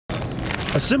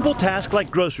A simple task like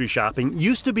grocery shopping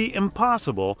used to be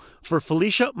impossible for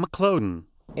Felicia McClodden.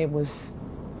 It was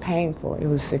painful. It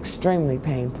was extremely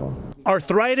painful.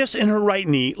 Arthritis in her right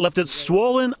knee left it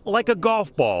swollen like a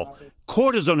golf ball.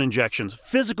 Cortisone injections,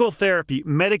 physical therapy,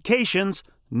 medications,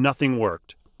 nothing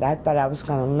worked. I thought I was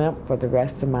going to limp for the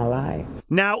rest of my life.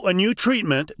 Now, a new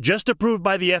treatment, just approved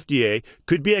by the FDA,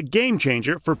 could be a game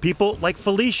changer for people like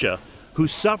Felicia, who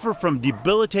suffer from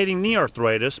debilitating knee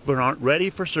arthritis but aren't ready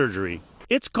for surgery.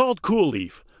 It's called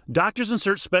Coolief. Doctors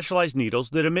insert specialized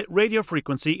needles that emit radio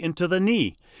frequency into the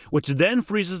knee, which then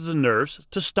freezes the nerves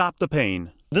to stop the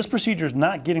pain. This procedure is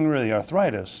not getting rid of the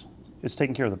arthritis, it's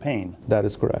taking care of the pain. That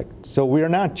is correct. So we are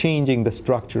not changing the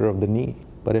structure of the knee,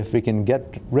 but if we can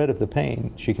get rid of the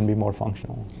pain, she can be more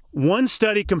functional. One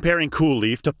study comparing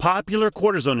Coolief to popular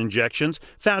cortisone injections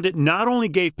found it not only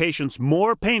gave patients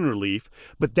more pain relief,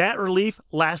 but that relief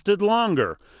lasted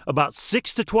longer, about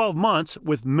 6 to 12 months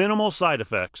with minimal side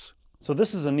effects. So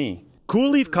this is a knee.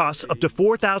 Coolief costs up to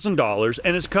 $4,000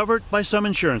 and is covered by some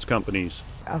insurance companies.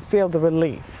 I feel the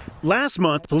relief. Last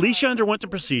month, Felicia underwent the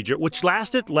procedure, which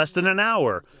lasted less than an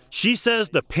hour. She says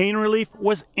the pain relief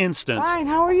was instant. Fine,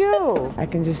 how are you? I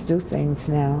can just do things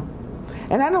now.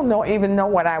 And I don't even know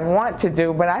what I want to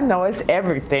do, but I know it's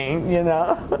everything, you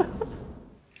know.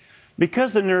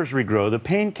 Because the nerves regrow, the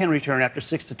pain can return after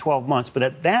 6 to 12 months, but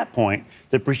at that point,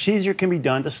 the procedure can be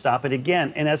done to stop it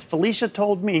again. And as Felicia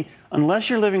told me, unless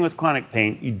you're living with chronic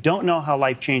pain, you don't know how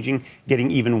life-changing getting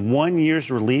even 1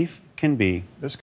 year's relief can be.